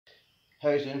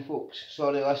How's doing, folks?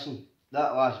 Sorry, listen,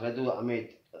 that last video that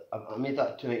I made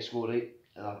that 2 nights ago, right?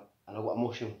 And I got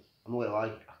emotional. I'm not gonna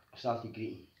lie, I started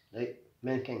greeting, right?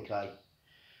 Men can cry.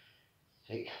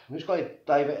 Right, I'm just going to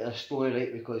dive into this story,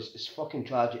 right? Because it's fucking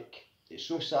tragic. It's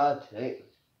so sad, right?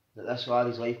 That this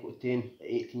lady's life got taken at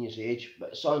 18 years of age,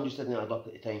 but something just didn't add up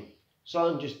at the time.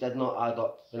 Something just did not add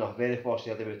up when I very first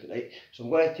heard about it, right? So I'm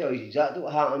going to tell you exactly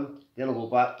what happened, then I'll go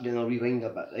back, then I'll rewind a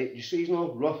bit, right? Just so you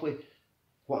know roughly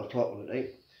what I'm talking about, right?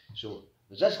 So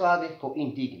there's this laddie called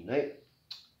Ian Deegan, right?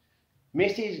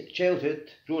 Most of his childhood,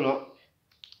 growing up,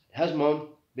 his mum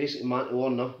basically managed to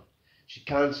warn her she had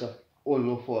cancer on and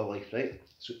off for her life, right?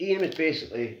 So Ian was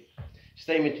basically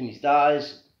staying between his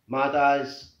dads, my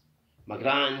dads, my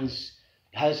grands,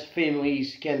 his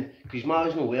families, because his ma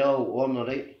was no well, warn her,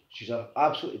 right? She's an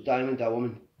absolutely diamond, a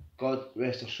woman, God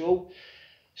rest her soul.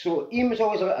 So Ian was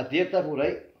always a daredevil,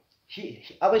 right?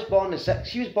 I was born the 6th,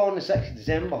 he was born the 6th of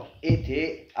December,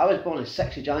 88. I was born the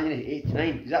 6th of January,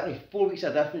 89. Exactly 4 weeks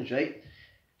of difference, right?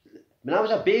 When I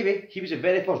was a baby, he was the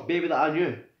very first baby that I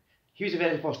knew. He was the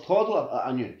very first toddler that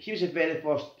I knew. He was the very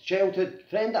first childhood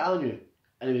friend that I knew.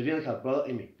 And he was really like a brother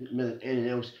to me, more than anything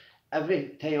else.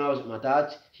 Every time I was at my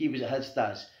dad's, he was at his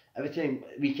dad's. Every time,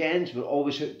 weekends, we were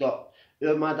always hooked up.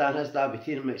 My dad and his dad would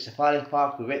take him at Safari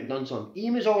Park, we went and done something.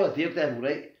 Ian was always a daredevil,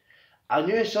 right? I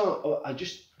knew something,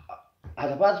 I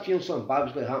had a bad feeling something bad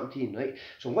was going to happen to him, right?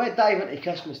 So I'm going to dive into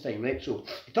Christmas time, right? So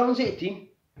he turns 18,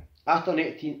 I turned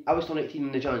 18, I was turned 18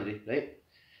 in the January, right?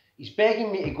 He's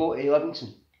begging me to go to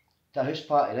Livingston, to a house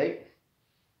party, right?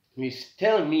 And he's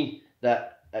telling me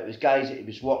that it was guys that he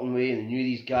was working with and he knew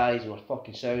these guys and were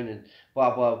fucking sound and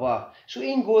blah blah blah. So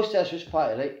Ian goes to this house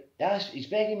party, right? He's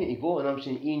begging me to go and I'm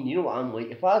saying, Ian, you know what I'm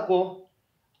like, if I go,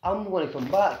 I'm going to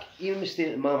come back. Ian was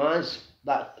staying at my man's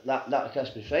that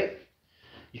Christmas, right?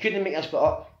 You couldn't make this bit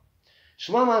up.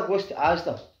 So my man goes to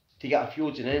Asda to get a few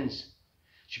odds and ends.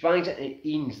 She bangs into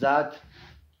Ian's dad.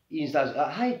 Ian's dad's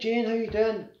like, hi Jane, how you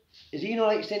doing? Is Ian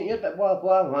alright staying here? But blah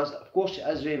blah. My man's like, of course it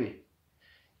is, Remy.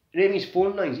 Remy's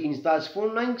phone rings, Ian's dad's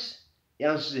phone rings. He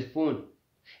answers the phone.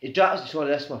 He drops, sorry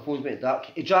this, my phone's a bit dark.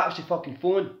 He drops the fucking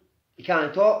phone. He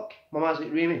can't talk. My man's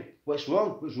like, Remy, what's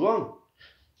wrong? What's wrong?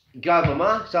 He grabbed my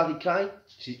ma, started crying.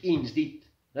 She says, Ian's dead,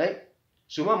 right?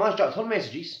 So my man's dropped her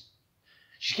messages.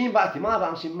 She came back to ma, but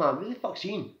I'm saying, ma, where the fuck's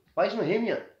Ian? Why isn't he home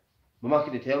yet? My ma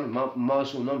couldn't tell me, my ma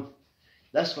was so numb.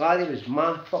 This laddie was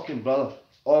my fucking brother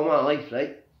all my life,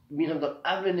 right? Me and him done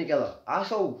everything together. I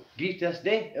still grieve to this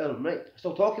day, right? I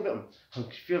still talk about him. I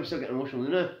feel I'm still getting emotional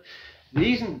now. The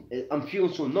reason I'm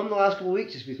feeling so numb the last couple of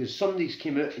weeks is because somebody's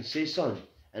came out and said something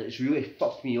and it's really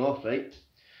fucked me off, right?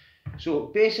 So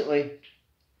basically,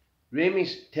 Remy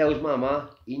tells my ma,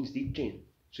 Ian's deep chain.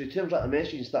 So he turns out the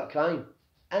message and starts crying.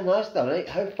 In Asda, right?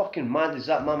 How fucking mad is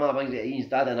that? My ma brings it to Ian's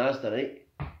dad in Asda,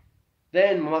 right?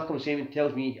 Then my ma comes home and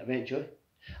tells me eventually,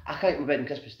 I can't go to bed on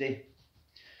Christmas Day.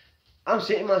 I'm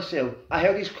saying to myself, I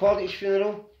heard his Cordage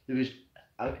funeral. There was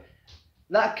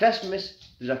that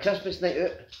Christmas. There was a Christmas night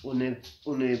out on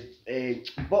the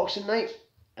Boxing night,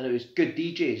 and it was good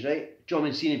DJs, right? John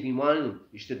Mancini being one of them.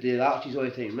 Used to do the arches all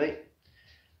the time, right?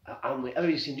 I'm like,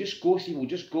 everybody's saying, just go, Steve, we'll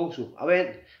just go. So I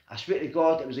went. I swear to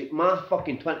God, it was like my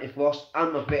fucking 21st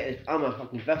and my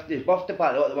fucking 50th birthday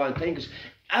party all at the one time. Because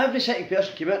every second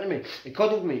person came out to me and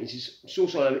cuddled me and says, I'm so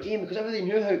sorry about Ian, because everybody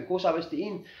knew how close I was to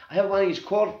Ian. I had one of his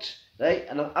cords, right?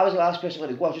 And I was the last person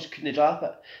to go, I just couldn't drop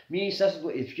it. Me and his sister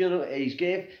go to his funeral at his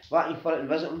grave, waiting for it and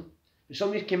visit him. And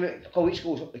somebody came out a couple of weeks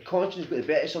ago, the conscience got the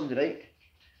better of somebody, right?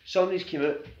 Somebody's came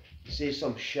out and said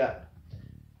some shit.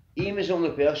 Ian was the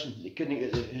only person that couldn't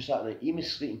get out of the house that night. Ian was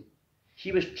sleeping.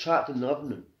 He was trapped in the living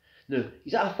room. Now,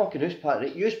 he's at a fucking house party,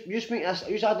 right? You make this,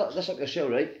 you add this up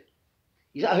yourself, right?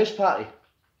 He's at a house party.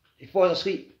 He falls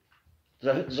asleep.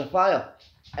 There's a fire.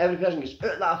 Every person gets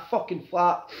out of that fucking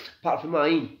flat, apart from my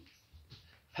Ian.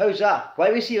 How's that?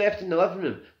 Why was he left in the living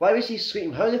room? Why was he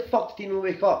sleeping? How the fuck did he not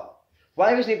wake up?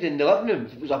 Why wasn't he in the living room?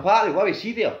 If it was a party, why was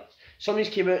he there? Somebody's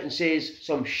came out and says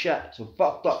some shit, some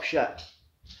fucked up shit.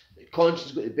 The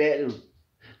conscience got the better of him.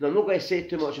 Now, I'm not going to say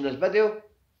too much in this video,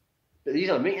 but the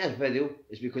reason I'm making this video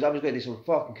is because I was going to do something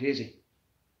fucking crazy.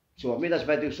 So I've made this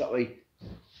video sort of like